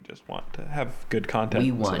just want to have good content.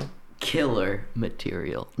 We want killer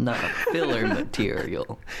material, not filler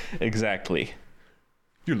material. Exactly.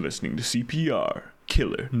 You're listening to CPR.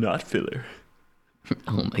 Killer, not filler.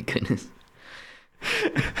 Oh my goodness.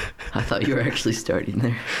 I thought you were actually starting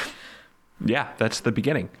there. Yeah, that's the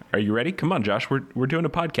beginning. Are you ready? Come on, Josh. We're doing a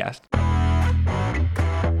podcast.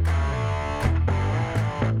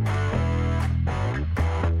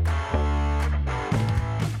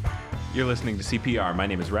 You're listening to CPR. My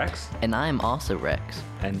name is Rex. And I'm also Rex.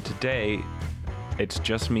 And today, it's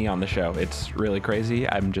just me on the show. It's really crazy.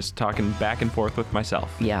 I'm just talking back and forth with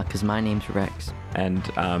myself. Yeah, because my name's Rex. And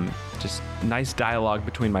just nice dialogue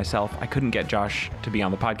between myself. I couldn't get Josh to be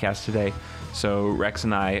on the podcast today, so Rex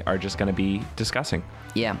and I are just going to be discussing.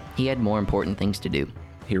 Yeah, he had more important things to do.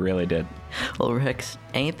 He really did. Well, Rex,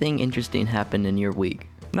 anything interesting happened in your week?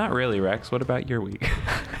 Not really, Rex. What about your week?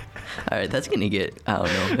 All right, that's going to get, I don't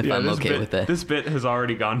know if I'm okay with that. This bit has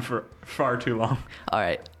already gone for far too long. All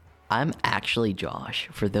right, I'm actually Josh,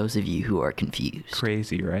 for those of you who are confused.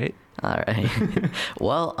 Crazy, right? All right.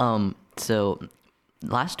 Well, so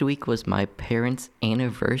last week was my parents'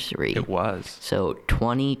 anniversary. It was. So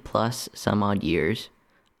 20 plus some odd years.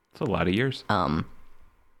 It's a lot of years.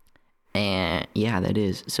 And yeah, that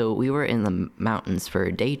is. So we were in the mountains for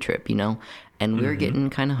a day trip, and we were getting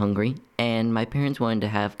kind of hungry. And my parents wanted to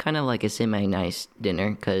have kind of like a semi-nice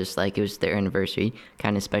dinner because like it was their anniversary,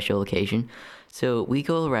 kind of special occasion. So we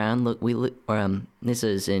go around, this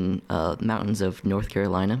is in mountains of North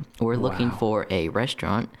Carolina. We're looking for a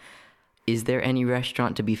restaurant. Is there any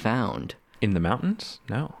restaurant to be found? In the mountains?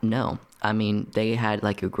 No. No. I mean, they had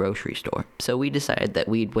like a grocery store. So we decided that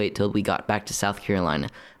we'd wait till we got back to South Carolina,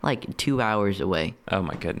 like 2 hours away. Oh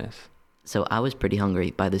my goodness. So I was pretty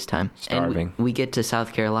hungry by this time. Starving. And we get to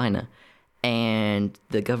South Carolina, and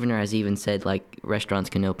the governor has even said like restaurants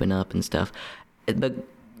can open up and stuff. But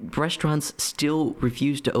restaurants still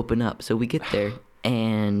refuse to open up. So we get there,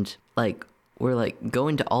 and like we're like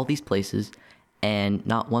going to all these places, and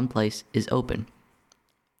not one place is open.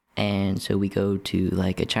 And so we go to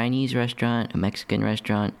like a Chinese restaurant, a Mexican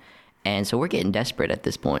restaurant, and so we're getting desperate at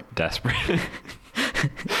this point. Desperate.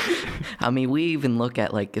 I mean, we even look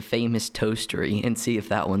at like a Famous Toastery and see if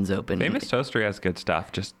that one's open. Famous Toastery has good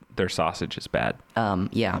stuff, just their sausage is bad.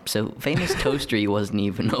 Yeah, so Famous Toastery wasn't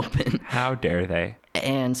even open. How dare they?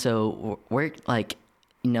 And so we're like,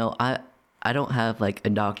 I don't have like a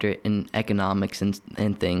doctorate in economics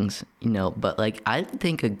and things, but like I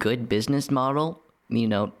think a good business model,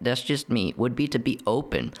 that's just me, would be to be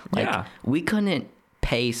open. Like Yeah. we couldn't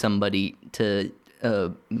pay somebody to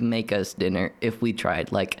make us dinner if we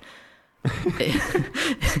tried. Like,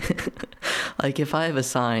 like if I have a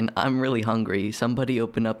sign, I'm really hungry, somebody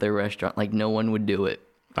open up their restaurant, like no one would do it.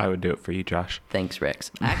 I would do it for you, Josh. Thanks,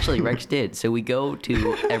 Rex. Actually, Rex did. So we go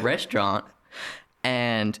to a restaurant,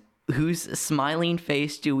 and whose smiling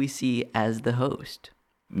face do we see as the host?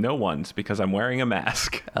 No one's, because I'm wearing a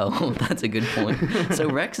mask. Oh, that's a good point. So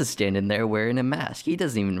Rex is standing there wearing a mask. He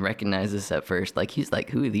doesn't even recognize us at first. Like, he's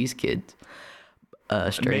like, who are these kids?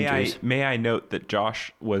 Strangers. May I note that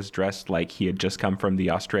Josh was dressed like he had just come from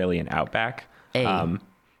the Australian outback. Hey.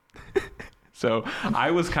 So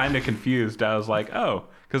I was kind of confused. I was like, oh,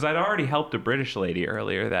 because I'd already helped a British lady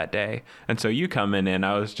earlier that day. And so you come in and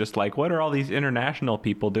I was just like, what are all these international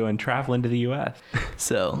people doing traveling to the U.S.?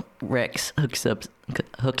 So Rex hooks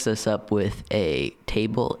us up with a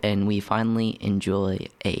table, and we finally enjoy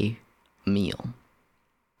a meal.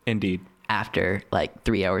 Indeed. After like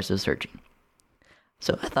 3 hours of searching.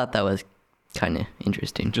 So I thought that was kind of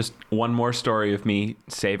interesting. Just one more story of me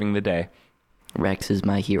saving the day. Rex is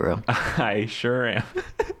my hero. I sure am.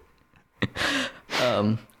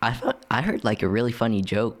 I heard like a really funny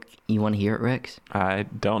joke. You want to hear it, Rex? I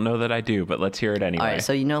don't know that I do, but let's hear it anyway. All right,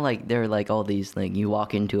 so like there are like all these, like you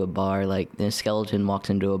walk into a bar, like the skeleton walks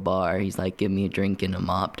into a bar, he's like, give me a drink and a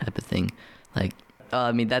mop type of thing. Like,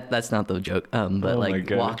 I mean that's not the joke. But like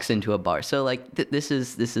walks into a bar. So like this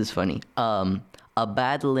is funny. A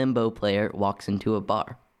bad limbo player walks into a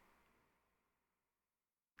bar.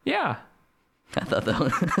 Yeah. I thought that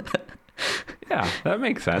was Yeah, that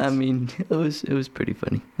makes sense. I mean, it was pretty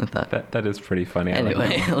funny. I thought that is pretty funny.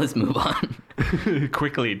 Anyway, let's move on.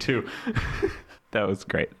 Quickly too. That was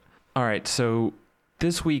great. All right, so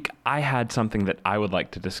this week I had something that I would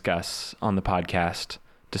like to discuss on the podcast,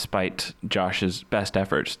 despite Josh's best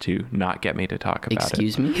efforts to not get me to talk about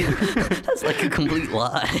Excuse me? That's like a complete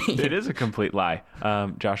lie. It is a complete lie.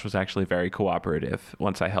 Josh was actually very cooperative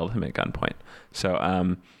once I held him at gunpoint.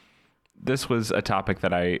 So this was a topic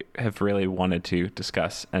that I have really wanted to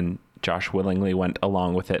discuss, and Josh willingly went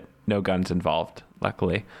along with it. No guns involved,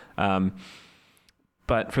 luckily.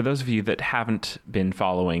 But for those of you that haven't been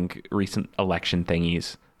following recent election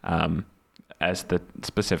thingies, as the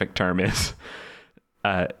specific term is,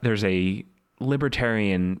 there's a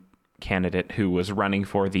libertarian candidate who was running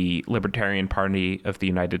for the Libertarian Party of the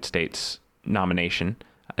United States nomination,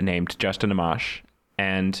 named Justin Amash,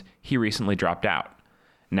 and he recently dropped out.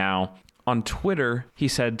 Now, on Twitter, he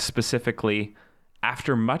said specifically,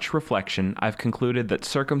 "After much reflection, I've concluded that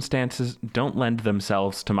circumstances don't lend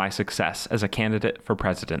themselves to my success as a candidate for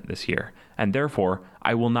president this year, and therefore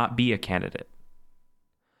I will not be a candidate."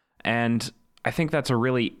 And I think that's a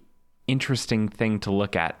really interesting thing to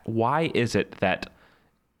look at. Why is it that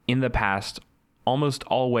in the past, almost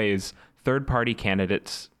always third-party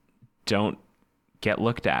candidates don't get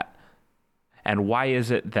looked at? And why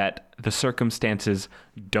is it that the circumstances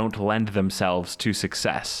don't lend themselves to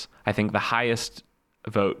success? I think the highest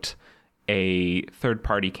vote a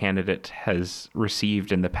third-party candidate has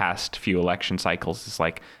received in the past few election cycles is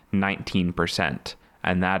like 19%,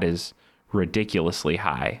 and that is ridiculously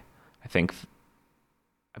high.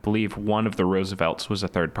 I believe one of the Roosevelts was a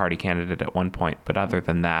third-party candidate at one point, but other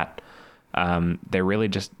than that, they really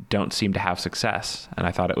just don't seem to have success. And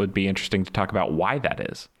I thought it would be interesting to talk about why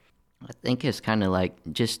that is. I think it's kind of like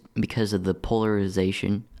just because of the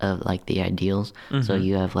polarization of like the ideals. Mm-hmm. So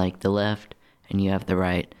you have like the left and you have the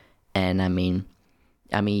right. And I mean,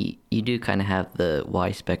 you do kind of have the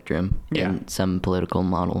Y spectrum in some political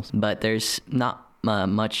models, but there's not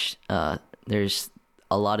much, there's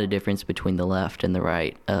a lot of difference between the left and the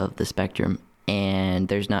right of the spectrum. And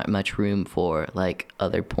there's not much room for like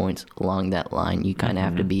other points along that line. You kind of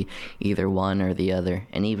have to be either one or the other.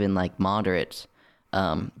 And even like moderates,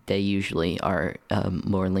 they usually are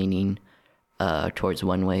more leaning towards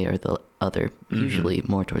one way or the other, usually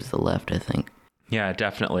more towards the left, I think. Yeah,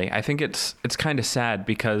 definitely. I think it's kind of sad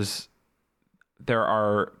because there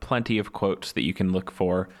are plenty of quotes that you can look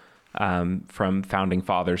for from founding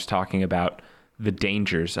fathers talking about the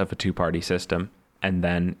dangers of a two-party system. And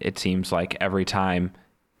then it seems like every time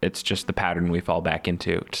it's just the pattern we fall back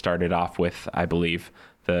into. It started off with, I believe,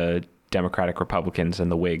 the Democratic Republicans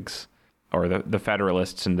and the Whigs, or the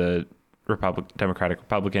Federalists and the Democratic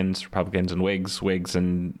Republicans and Whigs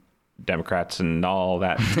and Democrats, and all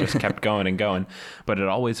that just kept going and going. But it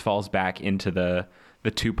always falls back into the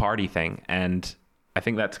two-party thing. And I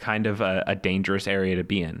think that's kind of a dangerous area to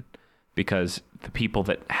be in, because the people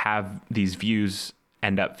that have these views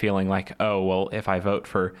end up feeling like, oh, well, if I vote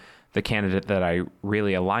for the candidate that I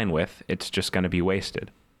really align with, it's just going to be wasted.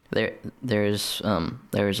 There's a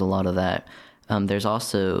lot of that. There's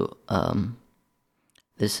also,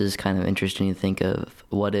 this is kind of interesting to think of,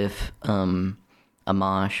 what if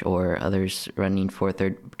Amash or others running for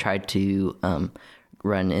third tried to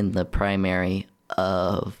run in the primary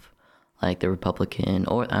of like the Republican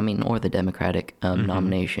or the Democratic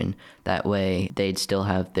nomination. That way they'd still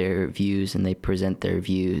have their views and they present their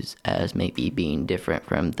views as maybe being different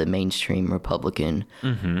from the mainstream Republican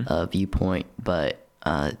viewpoint, but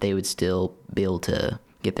they would still be able to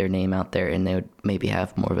get their name out there and they would maybe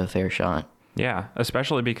have more of a fair shot. Yeah,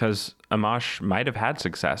 especially because Amash might have had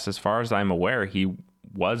success. As far as I'm aware, he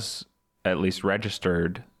was at least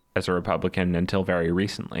registered as a Republican until very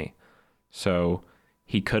recently. So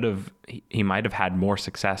he might have had more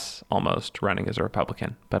success almost running as a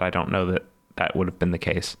Republican, but I don't know that would have been the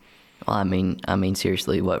case. Well, I mean,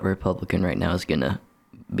 seriously, what Republican right now is going to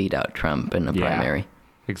beat out Trump in a primary?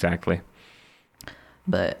 Exactly.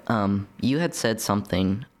 But you had said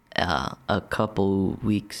something a couple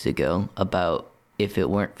weeks ago about if it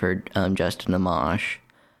weren't for Justin Amash,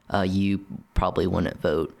 you probably wouldn't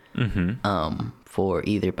vote for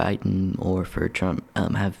either Biden or for Trump.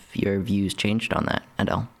 Have your views changed on that at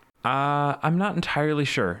all? I'm not entirely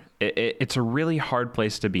sure. It's a really hard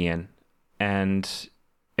place to be in. And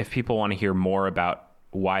if people want to hear more about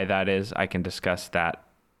why that is, I can discuss that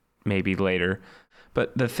maybe later.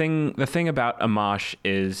 But the thing about Amash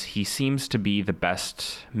is he seems to be the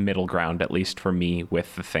best middle ground, at least for me,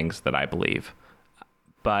 with the things that I believe.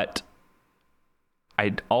 But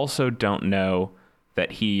I also don't know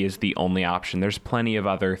that he is the only option. There's plenty of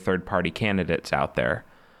other third-party candidates out there.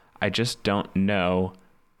 I just don't know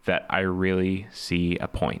that I really see a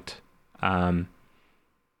point.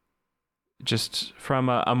 Just from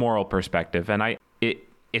a moral perspective. And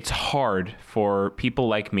it's hard for people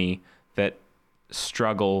like me that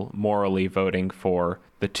struggle morally voting for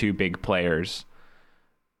the two big players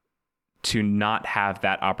to not have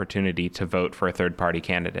that opportunity to vote for a third-party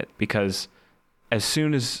candidate. Because as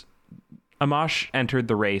soon as Amash entered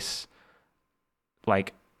the race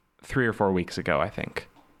like 3 or 4 weeks ago, I think.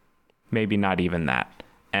 Maybe not even that.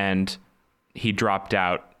 And he dropped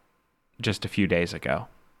out just a few days ago.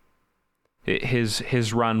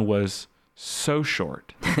 His run was so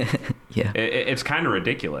short. Yeah. It's kind of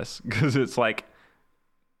ridiculous because it's like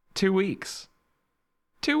 2 weeks.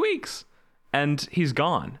 2 weeks. And he's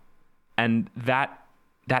gone. And that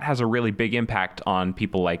has a really big impact on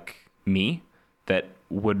people like me that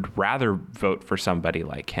would rather vote for somebody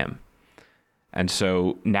like him. And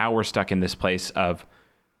so now we're stuck in this place of,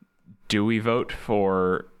 do we vote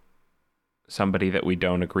for somebody that we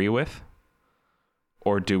don't agree with?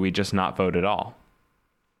 Or do we just not vote at all?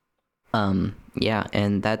 Yeah,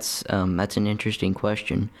 and that's an interesting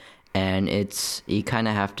question. And you kind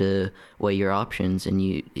of have to weigh your options, and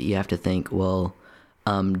you have to think, well,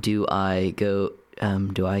 do I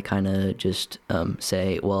kind of just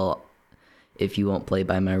say, well, if you won't play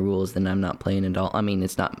by my rules, then I'm not playing at all? I mean,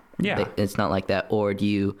 it's not like that. Or do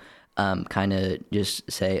you kind of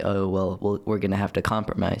just say, oh, well, we're going to have to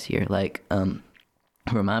compromise here? Like, from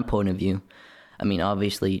my point of view, I mean,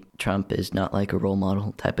 obviously Trump is not like a role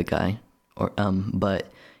model type of guy,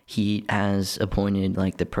 but he has appointed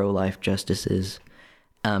like the pro-life justices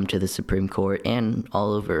to the Supreme Court and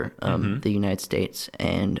all over the United States,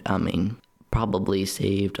 and I mean, probably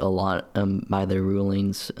saved a lot by their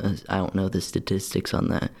rulings. I don't know the statistics on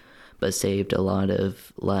that, but saved a lot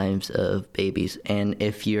of lives of babies. And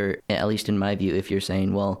if you're, at least in my view, if you're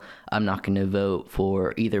saying, well, I'm not going to vote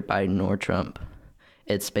for either Biden or Trump,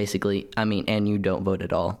 it's basically, I mean, and you don't vote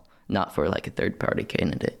at all, not for like a third party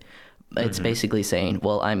candidate. It's basically saying,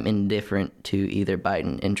 well, I'm indifferent to either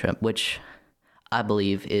Biden and Trump, which I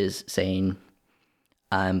believe is saying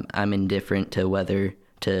I'm indifferent to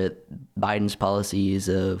Biden's policies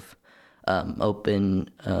of open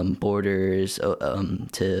borders,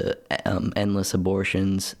 to endless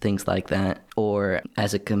abortions, things like that, or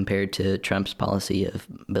as it compared to Trump's policy of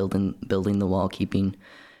building the wall, keeping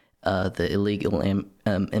the illegal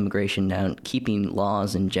immigration down, keeping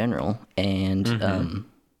laws in general, and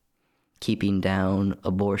keeping down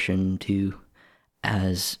abortion to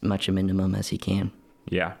as much a minimum as he can.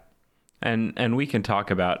 Yeah. And we can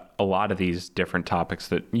talk about a lot of these different topics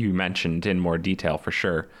that you mentioned in more detail for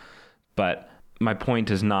sure. But my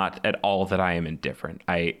point is not at all that I am indifferent.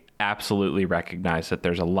 I absolutely recognize that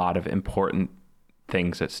there's a lot of important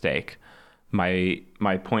things at stake. My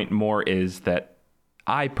point more is that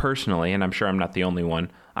I personally, and I'm sure I'm not the only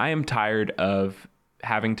one, I am tired of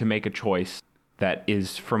having to make a choice that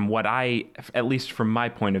is, from what at least from my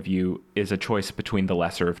point of view, is a choice between the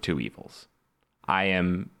lesser of two evils.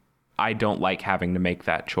 I don't like having to make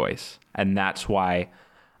that choice. And that's why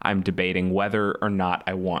I'm debating whether or not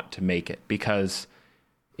I want to make it. Because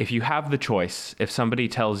if you have the choice, if somebody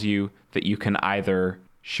tells you that you can either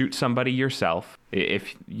shoot somebody yourself,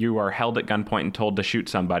 if you are held at gunpoint and told to shoot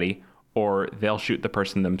somebody, or they'll shoot the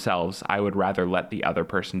person themselves, I would rather let the other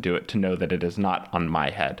person do it to know that it is not on my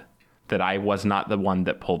head, that I was not the one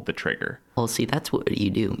that pulled the trigger. Well, see, that's what you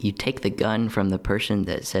do. You take the gun from the person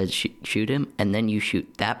that says shoot him, and then you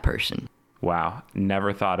shoot that person. Wow,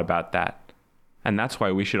 never thought about that. And that's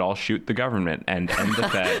why we should all shoot the government and end the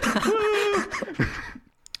Fed.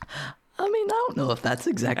 I mean, I don't know if that's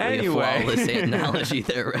exactly a flawless analogy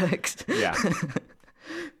there, Rex. Yeah.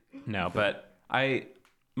 No, but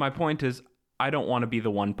my point is, I don't want to be the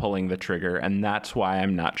one pulling the trigger, and that's why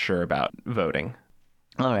I'm not sure about voting.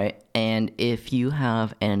 All right. And if you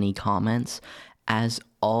have any comments, as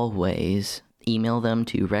always, email them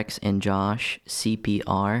to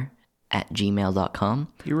rexandjoshcpr@gmail.com.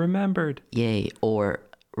 You remembered. Yay. Or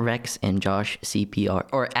rexandjoshcpr,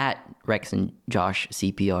 or at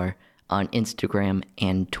rexandjoshcpr on Instagram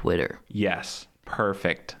and Twitter. Yes.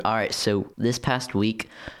 Perfect. All right, so this past week,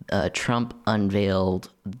 Trump unveiled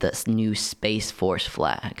this new Space Force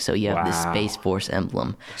flag. So you have the Space Force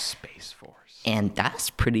emblem. The Space Force. And that's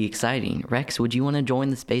pretty exciting. Rex, would you want to join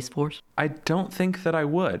the Space Force? I don't think that I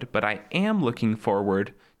would, but I am looking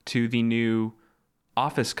forward to the new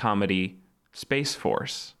office comedy Space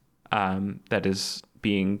Force that is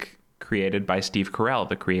being created by Steve Carell,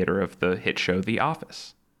 the creator of the hit show The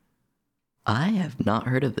Office. I have not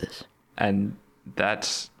heard of this. And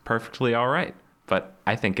that's perfectly all right. But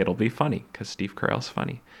I think it'll be funny because Steve Carell's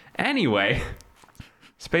funny. Anyway,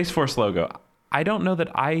 Space Force logo. I don't know that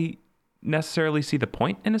I necessarily see the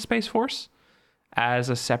point in a Space Force as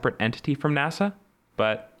a separate entity from NASA,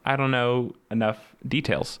 but I don't know enough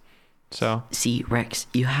details. So see, Rex,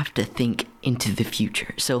 you have to think into the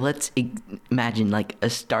future. So let's imagine like a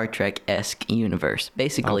Star Trek-esque universe,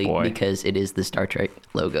 basically, because it is the Star Trek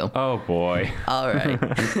logo. Oh boy. All right.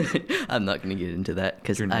 I'm not going to get into that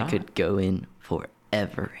because I could go in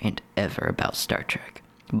forever and ever about Star Trek.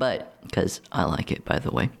 But because I like it, by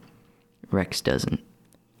the way, Rex doesn't.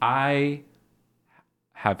 I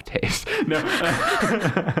have taste. No.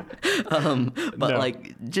 But No.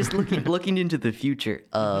 like just looking into the future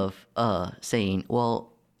of saying,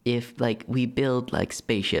 well, if like we build like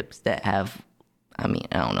spaceships that have, I mean,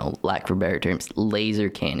 I don't know, lack for better terms, laser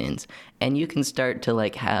cannons, and you can start to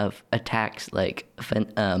like have attacks like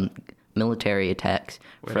military attacks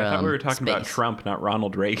Wait, from I thought we were talking about space. Trump, not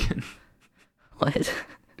Ronald Reagan. What?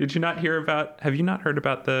 Did you not hear about? Have you not heard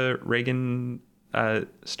about the Reagan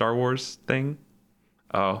Star Wars thing?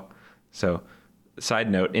 Oh, so side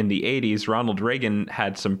note: in the '80s, Ronald Reagan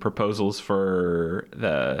had some proposals for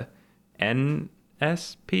the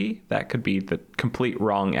NSP. That could be the complete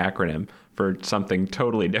wrong acronym for something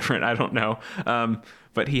totally different. I don't know.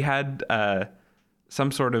 But he had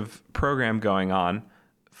some sort of program going on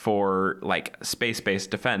for like space-based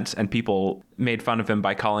defense, and people made fun of him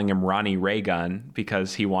by calling him Ronnie Reagan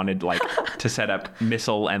because he wanted like to set up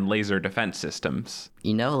missile and laser defense systems.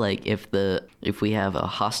 You know, like if we have a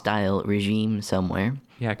hostile regime somewhere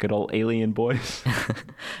Yeah, good old alien boys.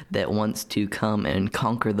 that wants to come and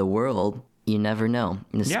conquer the world, you never know.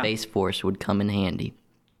 The Yeah. Space Force would come in handy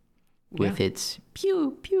with its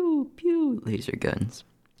pew pew pew laser guns.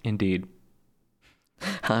 Indeed.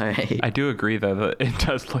 All right. I do agree though that it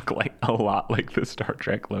does look like a lot like the Star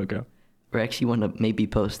Trek logo. Rex, you want to maybe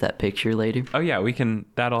post that picture later? Oh yeah, we can.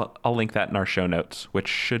 I'll link that in our show notes, which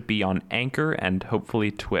should be on Anchor and hopefully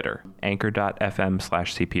Twitter.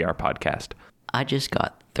 Anchor.fm/CPR podcast. I just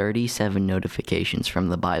got 37 notifications from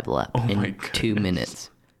the Bible app Oh my in 2 goodness. minutes.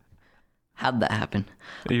 How'd that happen?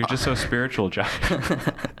 You're just so spiritual, Josh.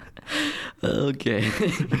 Okay.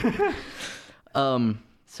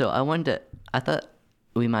 So I thought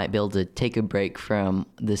we might be able to take a break from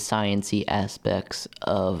the sciencey aspects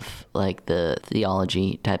of like the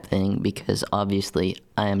theology type thing, because obviously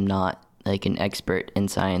I am not like an expert in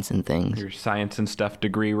science and things. Your science and stuff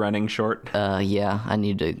degree running short. Yeah, I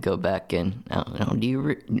need to go back and, I don't know, do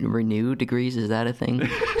you renew degrees? Is that a thing?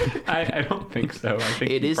 I don't think so. I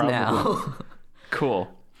think It you is probably- now.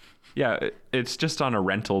 Cool. Yeah, it's just on a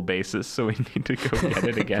rental basis, so we need to go get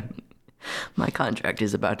it again. My contract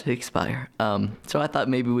is about to expire. So I thought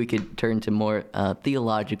maybe we could turn to more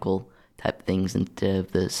theological type things instead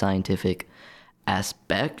of the scientific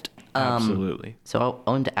aspect. Absolutely. So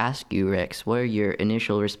I wanted to ask you, Rex, what are your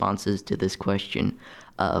initial responses to this question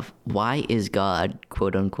of why is God,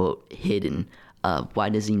 quote unquote, hidden? Why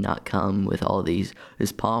does he not come with all this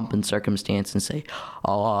pomp and circumstance and say,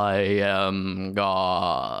 I am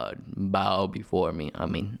God, bow before me? I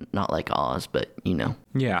mean, not like Oz, but you know.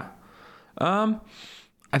 Yeah. I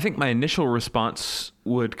think my initial response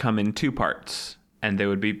would come in two parts, and they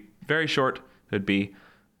would be very short. It would be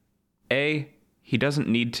A, he doesn't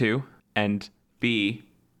need to, and B,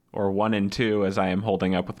 or 1 and 2 as I am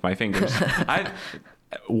holding up with my fingers.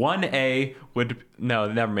 1A would,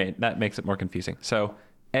 no, never mind. That makes it more confusing. So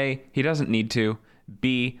A, he doesn't need to.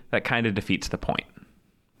 B, that kind of defeats the point.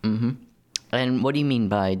 And what do you mean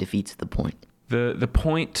by defeats the point? The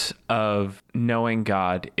point of knowing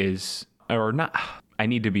God is, or not, I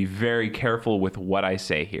need to be very careful with what I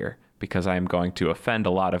say here because I am going to offend a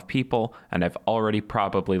lot of people, and I've already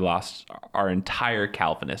probably lost our entire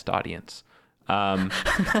Calvinist audience,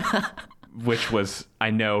 which was, I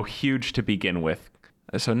know, huge to begin with.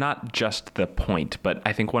 So not just the point, but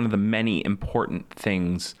I think one of the many important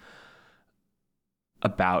things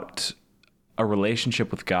about a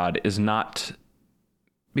relationship with God is not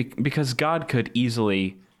because God could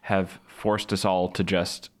easily have forced us all to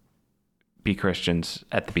just be Christians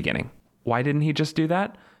at the beginning. Why didn't he just do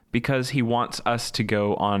that? Because he wants us to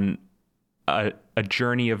go on a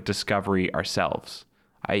journey of discovery ourselves.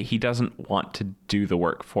 He doesn't want to do the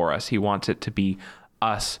work for us. He wants it to be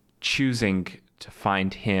us choosing to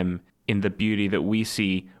find him in the beauty that we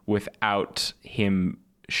see without him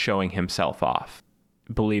showing himself off.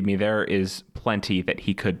 Believe me, there is plenty that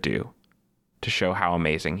he could do to show how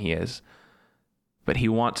amazing he is. But he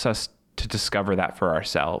wants us to discover that for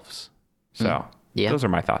ourselves. So Yeah. Those are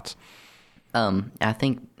my thoughts. I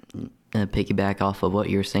think, piggyback off of what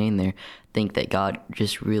you're saying there, think that God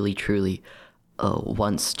just really, truly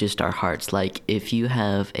wants just our hearts. Like, if you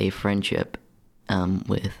have a friendship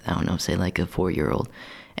with, I don't know, say like a 4-year-old,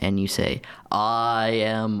 and you say, I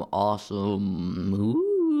am awesome,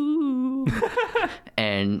 ooh,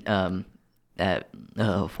 and that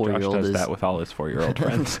Josh 4-year-old does is that with all his 4-year-old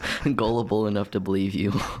friends. gullible enough to believe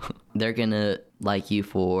you. They're gonna like you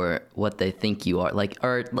for what they think you are. Like,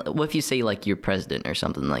 or what if you say like you're president or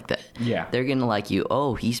something like that? Yeah. They're gonna like you,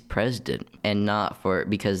 oh, he's president, and not for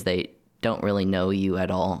because they don't really know you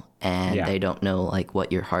at all. and Yeah. they don't know like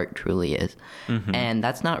what your heart truly is. And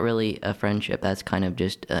that's not really a friendship. That's kind of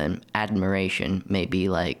just admiration. Maybe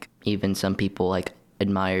like even some people like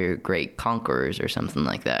admire great conquerors or something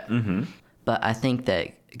like that. But I think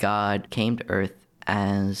that God came to earth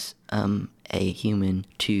as a human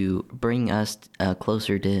to bring us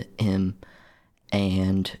closer to him,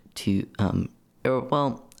 and to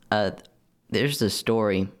there's a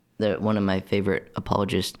story that one of my favorite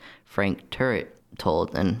apologists, Frank Turret,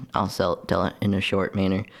 told, and I'll tell it in a short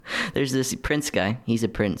manner. There's this prince guy. He's a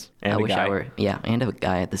prince. And I a wish guy. I were, yeah, and a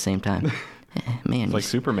guy at the same time. Man, Like he's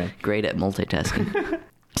Superman. great at multitasking.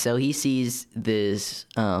 So he sees this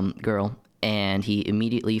girl, and he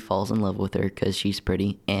immediately falls in love with her because she's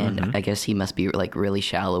pretty. And I guess he must be like really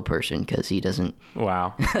shallow person because he doesn't.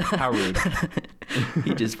 Wow. How rude.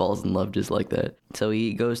 He just falls in love just like that. So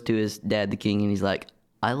he goes to his dad, the king, and he's like,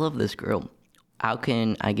 I love this girl. How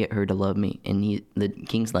can I get her to love me? And the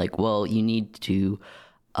king's like, well, you need to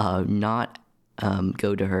not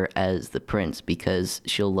go to her as the prince, because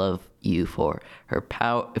she'll love you for her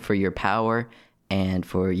power, for your power, and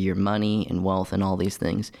for your money and wealth and all these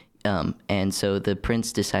things. And so the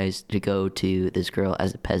prince decides to go to this girl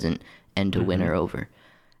as a peasant and to win her over.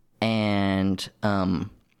 And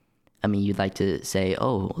I mean, you'd like to say,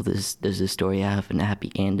 oh, does this story have a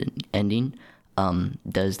happy ending?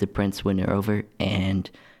 Does the prince win her over? And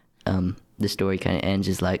the story kind of ends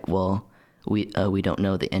is like, well, we don't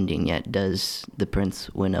know the ending yet. Does the prince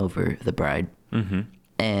win over the bride?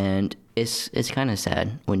 And it's kind of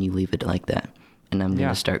sad when you leave it like that. And I'm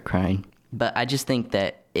gonna start crying. But I just think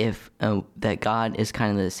that if that God is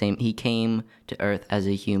kind of the same. He came to earth as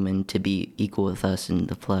a human to be equal with us in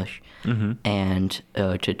the flesh, and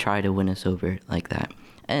to try to win us over like that.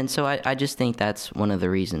 And so I just think that's one of the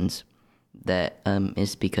reasons that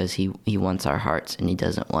is because he wants our hearts, and he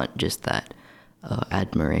doesn't want just that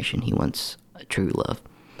admiration. He wants true love.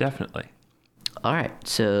 Definitely. All right,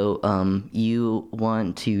 so you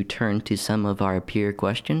want to turn to some of our peer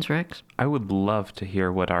questions, Rex? I would love to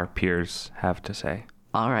hear what our peers have to say.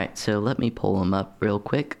 All right, so let me pull them up real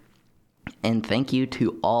quick. And thank you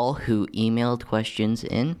to all who emailed questions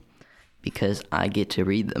in, because I get to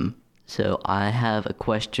read them. So I have a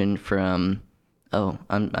question from,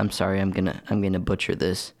 I'm sorry, I'm gonna butcher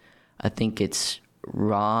this. I think it's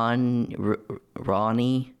Ronnie.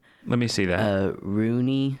 Let me see that.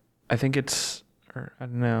 Rooney. I think it's, or I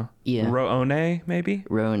don't know. Yeah. Roone, maybe?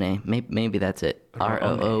 Rone. Maybe that's it.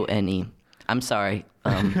 Roone. I'm sorry,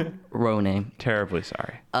 Rone. Terribly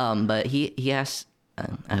sorry. But he asked,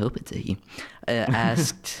 I hope it's a he,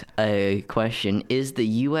 asked a question: is the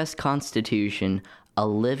U.S. Constitution a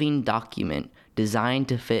living document designed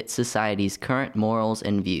to fit society's current morals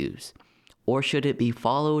and views, or should it be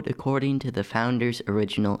followed according to the founders'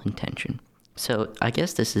 original intention? So I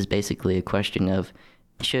guess this is basically a question of,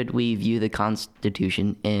 should we view the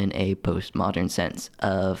Constitution in a postmodern sense,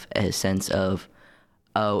 of a sense of,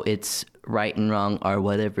 oh, it's right and wrong are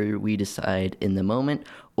whatever we decide in the moment,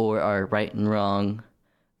 or are right and wrong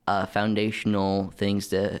foundational things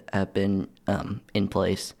that have been in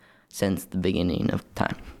place since the beginning of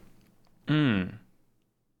time?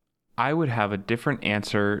 I would have a different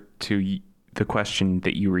answer to the question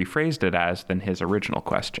that you rephrased it as than his original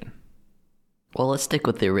question. Well, let's stick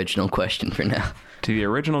with the original question for now. To the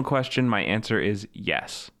original question, my answer is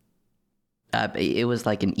yes. It was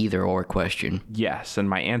like an either or question. Yes, and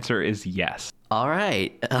my answer is yes. All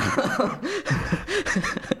right.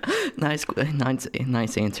 Nice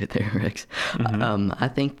answer there, Rex. I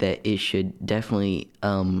think that it should definitely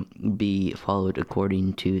be followed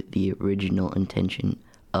according to the original intention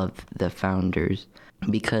of the founders.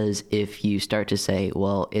 Because if you start to say,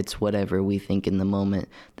 well, it's whatever we think in the moment,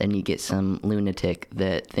 then you get some lunatic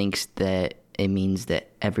that thinks that it means that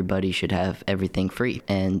everybody should have everything free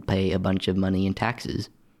and pay a bunch of money in taxes,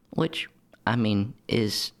 which, I mean,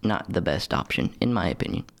 is not the best option, in my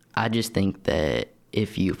opinion. I just think that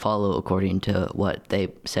if you follow according to what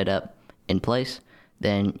they set up in place,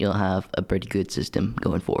 then you'll have a pretty good system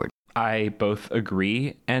going forward. I both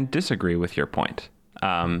agree and disagree with your point.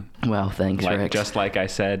 Well, thanks, Rex. Just like I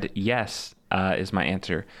said, yes is my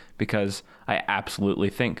answer, because I absolutely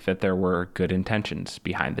think that there were good intentions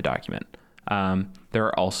behind the document. There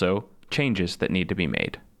are also changes that need to be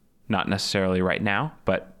made. Not necessarily right now,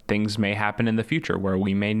 but things may happen in the future where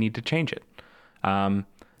we may need to change it.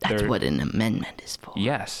 That's what an amendment is for.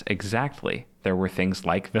 Yes, exactly. There were things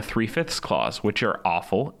like the 3/5 clause, which are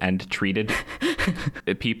awful and treated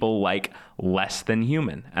people like less than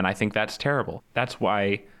human. And I think that's terrible. That's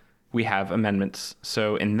why we have amendments.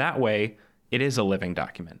 So in that way, it is a living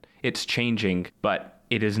document. It's changing, but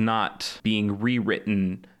it is not being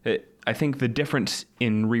rewritten. I think the difference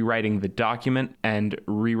in rewriting the document and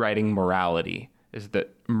rewriting morality is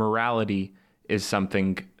that morality is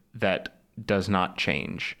something that does not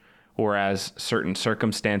change, whereas certain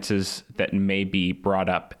circumstances that may be brought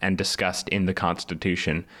up and discussed in the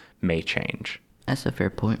Constitution may change. That's a fair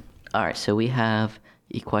point. All right, so we have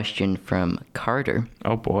a question from Carter.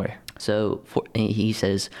 Oh boy. So he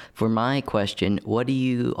says, for my question, what do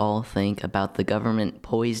you all think about the government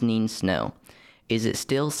poisoning snow? Is it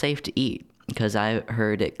still safe to eat? Because I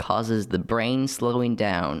heard it causes the brain slowing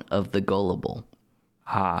down of the gullible.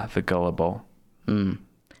 Ah, the gullible. We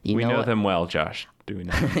know them well, Josh. Do we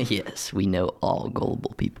know? Yes, we know all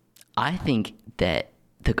gullible people. I think that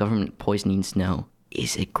the government poisoning snow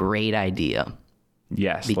is a great idea.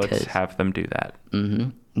 Yes, let's have them do that.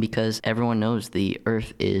 Because everyone knows the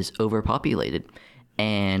Earth is overpopulated,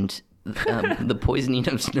 and the poisoning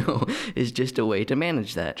of snow is just a way to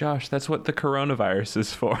manage that. Josh, that's what the coronavirus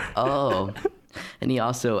is for. Oh, and he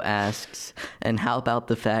also asks, and how about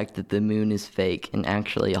the fact that the moon is fake and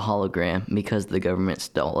actually a hologram because the government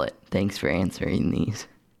stole it? Thanks for answering these.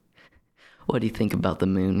 What do you think about the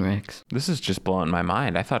moon, Rex? This is just blowing my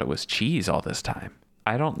mind. I thought it was cheese all this time.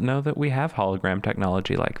 I don't know that we have hologram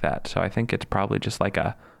technology like that, so I think it's probably just like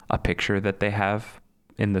a picture that they have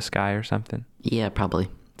in the sky or something. Yeah, probably.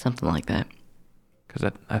 Something like that. Because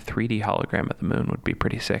a 3D hologram of the moon would be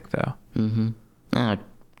pretty sick, though.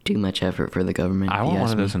 Too much effort for the government. I want one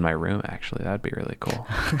of those in my room, actually. That'd be really cool.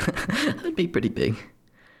 That'd be pretty big.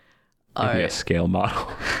 Maybe a scale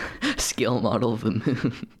model. Scale model of the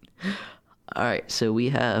moon. All right, so we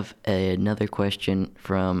have another question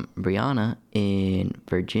from Brianna in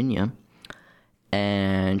Virginia.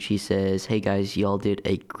 And she says, hey guys, y'all did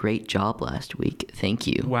a great job last week. Thank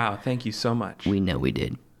you. Wow, thank you so much. We know we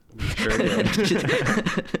did. Sure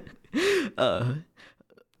did. Well,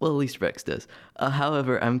 at least Rex does.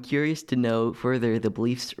 However, I'm curious to know further the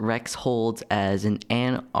beliefs Rex holds as an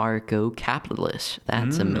anarcho-capitalist.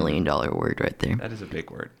 That's $1 million word right there. That is a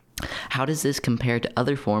big word. How does this compare to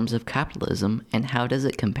other forms of capitalism, and how does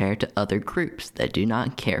it compare to other groups that do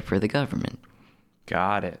not care for the government?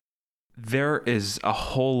 Got it. There is a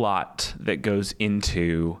whole lot that goes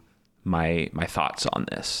into my thoughts on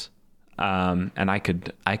this. And I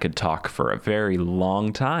could talk for a very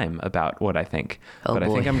long time about what I think. But I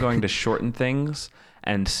think I'm going to shorten things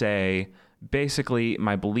and say, basically,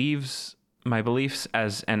 my beliefs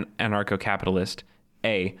as an anarcho-capitalist,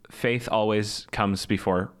 faith always comes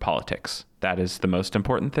before politics. That is the most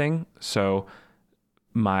important thing. So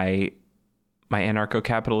my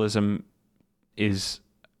anarcho-capitalism is,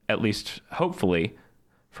 at least hopefully,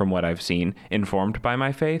 from what I've seen, informed by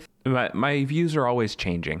my faith. My views are always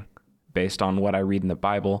changing based on what I read in the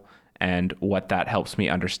Bible and what that helps me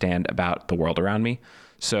understand about the world around me.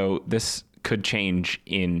 So this could change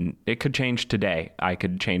today. I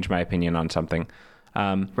could change my opinion on something.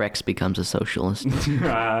 Rex becomes a socialist.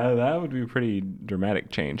 That would be a pretty dramatic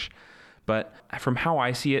change. But from how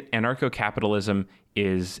I see it, anarcho-capitalism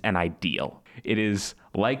is an ideal. It is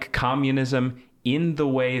like communism in the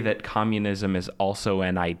way that communism is also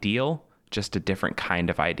an ideal, just a different kind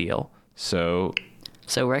of ideal. So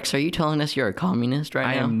Rex, are you telling us you're a communist right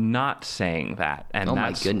now? I am not saying that. And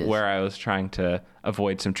that's where I was trying to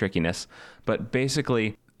avoid some trickiness. But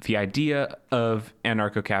basically, the idea of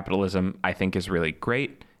anarcho-capitalism, I think, is really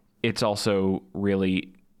great. It's also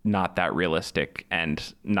really not that realistic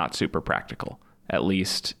and not super practical. At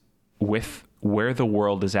least with where the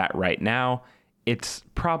world is at right now, it's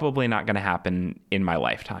probably not going to happen in my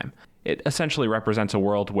lifetime. It essentially represents a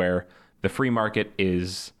world where the free market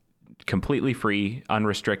is completely free,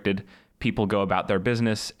 unrestricted. People go about their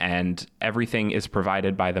business and everything is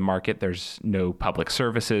provided by the market. There's no public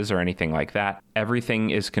services or anything like that. Everything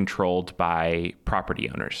is controlled by property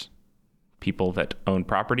owners. People that own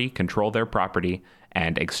property control their property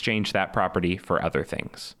and exchange that property for other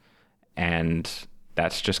things. And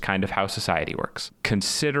that's just kind of how society works.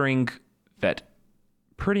 Considering that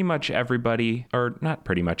pretty much everybody, or not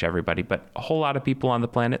pretty much everybody, but a whole lot of people on the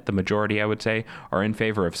planet, the majority I would say, are in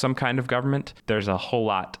favor of some kind of government, there's a whole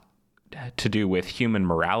lot to do with human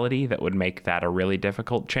morality that would make that a really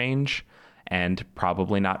difficult change and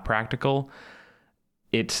probably not practical.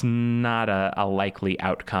 It's not a likely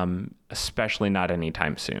outcome, especially not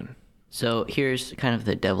anytime soon. So here's kind of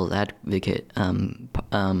the devil's advocate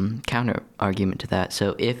counter argument to that.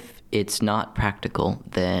 So if it's not practical,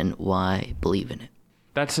 then why believe in it?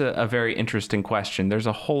 That's a very interesting question. There's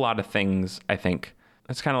a whole lot of things, I think.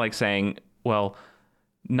 It's kind of like saying, well,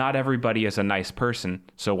 not everybody is a nice person,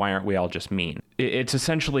 so why aren't we all just mean? It's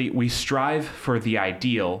essentially, we strive for the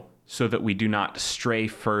ideal, so that we do not stray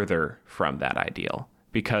further from that ideal.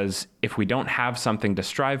 Because if we don't have something to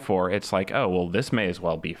strive for, it's like, oh, well, this may as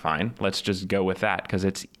well be fine. Let's just go with that because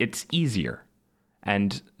it's easier.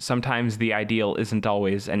 And sometimes the ideal isn't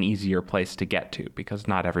always an easier place to get to because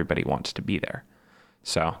not everybody wants to be there.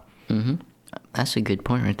 So. Mm-hmm. That's a good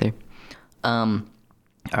point right there.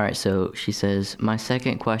 All right, so she says, my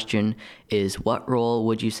second question is, what role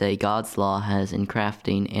would you say God's law has in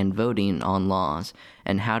crafting and voting on laws,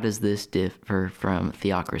 and how does this differ from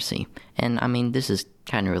theocracy? And I mean, this is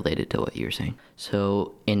kind of related to what you're saying.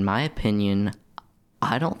 So, in my opinion,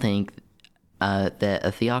 I don't think that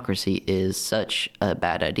a theocracy is such a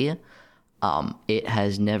bad idea. It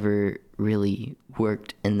has never really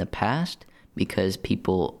worked in the past because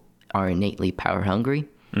people are innately power hungry.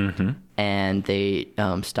 Mm-hmm. And they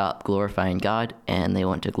stop glorifying God, and they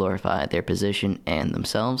want to glorify their position and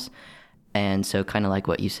themselves. And so, kind of like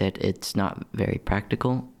what you said, it's not very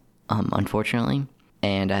practical, unfortunately.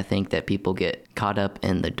 And I think that people get caught up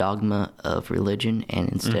in the dogma of religion and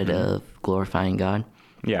instead of glorifying God.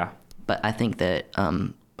 Yeah. But I think that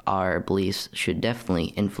our beliefs should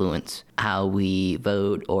definitely influence how we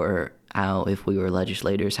vote, or how, if we were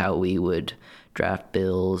legislators, how we would draft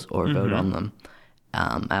bills or vote on them.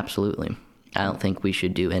 Absolutely. I don't think we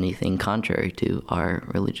should do anything contrary to our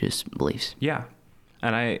religious beliefs. Yeah.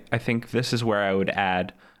 And I think this is where I would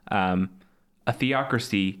add a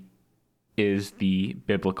theocracy is the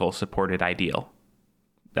biblical supported ideal.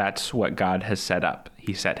 That's what God has set up.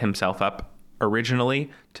 He set himself up originally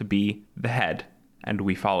to be the head, and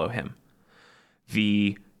we follow him.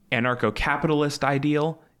 The anarcho-capitalist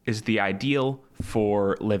ideal is the ideal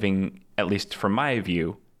for living, at least from my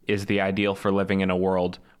view, is the ideal for living in a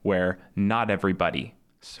world where not everybody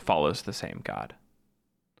follows the same God.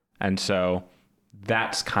 And so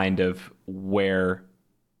that's kind of where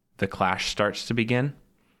the clash starts to begin.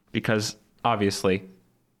 Because obviously,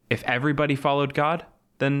 if everybody followed God,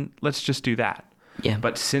 then let's just do that. Yeah.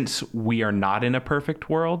 But since we are not in a perfect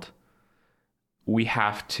world, we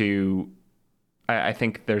have to, I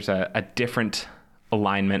think there's a different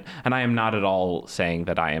alignment. And I am not at all saying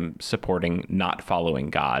that I am supporting not following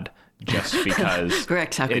God just because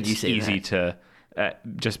Rex, how could you say easy to,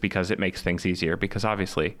 just because it makes things easier. Because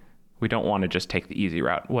obviously we don't want to just take the easy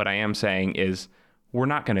route. What I am saying is we're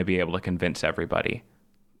not going to be able to convince everybody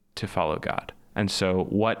to follow God. And so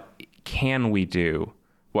what can we do?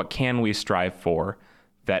 What can we strive for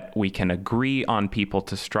that we can agree on people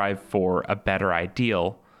to strive for a better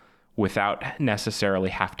ideal without necessarily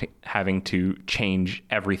having to change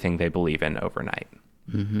everything they believe in overnight?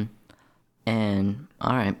 Mm-hmm. And,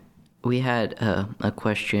 all right, we had a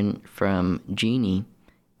question from Jeannie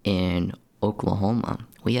in Oklahoma.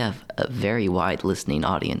 We have a very wide listening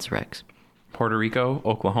audience, Rex. Puerto Rico,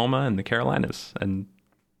 Oklahoma, and the Carolinas. And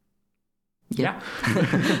yeah.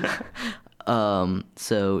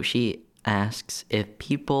 So she asks, if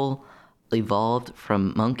people evolved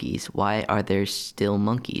from monkeys, why are there still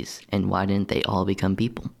monkeys, and why didn't they all become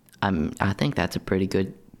people? I think that's a pretty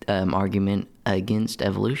good argument against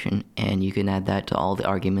evolution, and you can add that to all the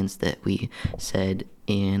arguments that we said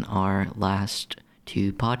in our last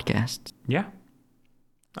 2 podcasts. Yeah,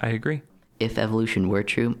 I agree. If evolution were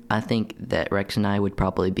true, I think that Rex and I would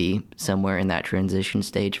probably be somewhere in that transition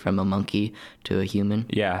stage from a monkey to a human.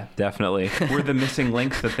 Yeah, definitely. We're the missing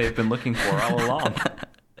links that they've been looking for all along.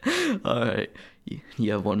 All right.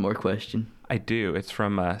 You have one more question? I do. It's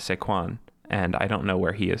from Saquon, and I don't know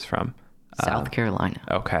where he is from. South Carolina.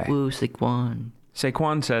 Okay. Woo, Saquon.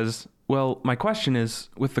 Saquon says, well, my question is,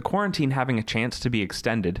 with the quarantine having a chance to be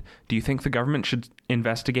extended, do you think the government should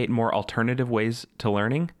investigate more alternative ways to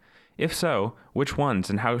learning? If so, which ones,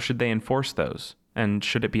 and how should they enforce those? And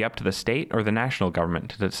should it be up to the state or the national government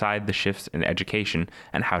to decide the shifts in education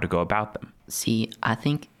and how to go about them? See, I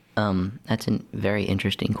think that's a very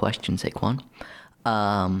interesting question, Saquon.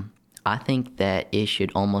 I think that it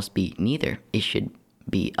should almost be neither. It should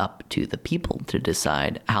be up to the people to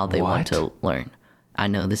decide how they want to learn. I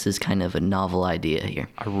know this is kind of a novel idea here.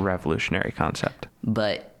 A revolutionary concept.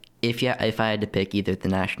 But if I had to pick either the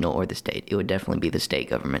national or the state, it would definitely be the state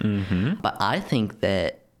government. Mm-hmm. But I think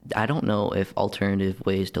that I don't know if alternative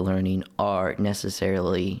ways to learning are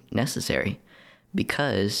necessarily necessary,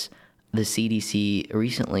 because the CDC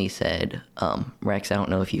recently said, Rex, I don't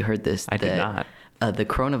know if you heard this. I did not. The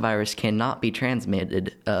coronavirus cannot be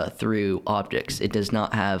transmitted through objects. It does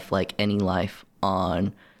not have like any life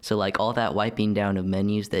on. So like all that wiping down of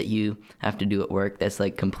menus that you have to do at work, that's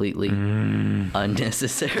like completely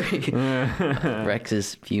unnecessary. Rex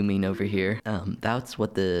is fuming over here. That's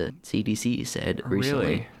what the CDC said recently.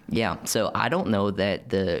 Really? Yeah. So I don't know that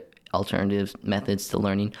the alternative methods to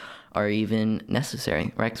learning are even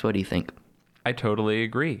necessary. Rex, what do you think? I totally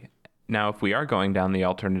agree. Now, if we are going down the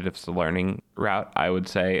alternatives to learning route, I would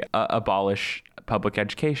say abolish public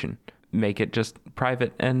education. Make it just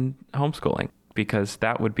private and homeschooling, because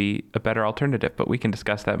that would be a better alternative. But we can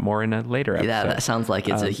discuss that more in a later episode. Yeah, that sounds like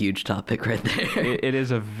it's a huge topic right there. It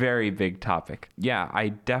is a very big topic. Yeah, I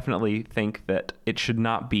definitely think that it should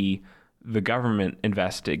not be the government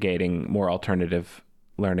investigating more alternative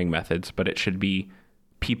learning methods, but it should be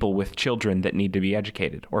people with children that need to be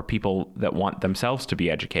educated, or people that want themselves to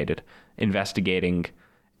be educated, investigating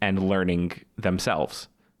and learning themselves.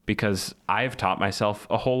 Because I've taught myself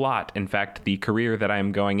a whole lot. In fact, the career that I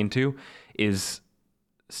am going into is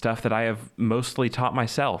stuff that I have mostly taught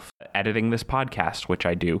myself. Editing this podcast, which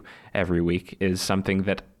I do every week, is something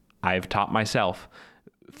that I've taught myself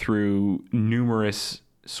through numerous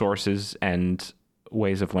sources and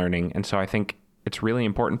ways of learning. And so I think it's really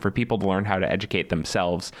important for people to learn how to educate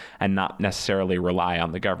themselves and not necessarily rely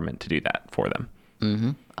on the government to do that for them.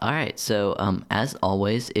 Mm-hmm. All right. So, as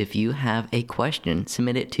always, if you have a question,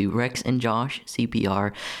 submit it to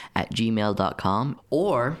rexandjoshcpr@gmail.com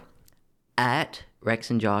or at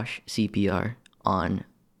rexandjoshcpr on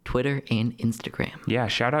Twitter and Instagram. Yeah,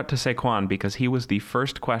 shout out to Saquon, because he was the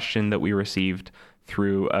first question that we received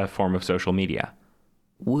through a form of social media.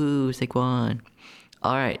 Woo, Saquon.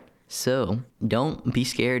 All right. So, don't be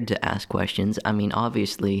scared to ask questions. I mean,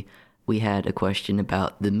 obviously, we had a question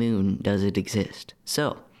about the moon. Does it exist?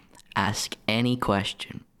 So, ask any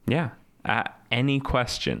question. Yeah, any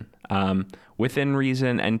question. Within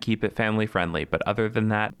reason, and keep it family friendly. But other than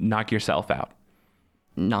that, knock yourself out.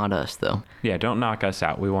 Not us, though. Yeah, don't knock us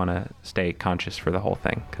out. We want to stay conscious for the whole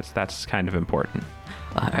thing, because that's kind of important.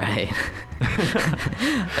 All right.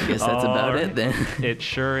 I guess that's about it then. It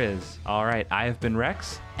sure is. All right. I have been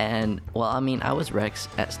Rex. And, well, I mean, I was Rex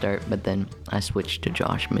at start, but then I switched to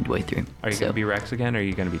Josh midway through. Are you going to be Rex again, or are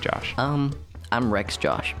you going to be Josh? I'm Rex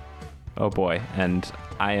Josh. Oh, boy. And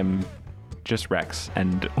I am just Rex.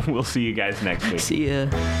 And we'll see you guys next week. See ya.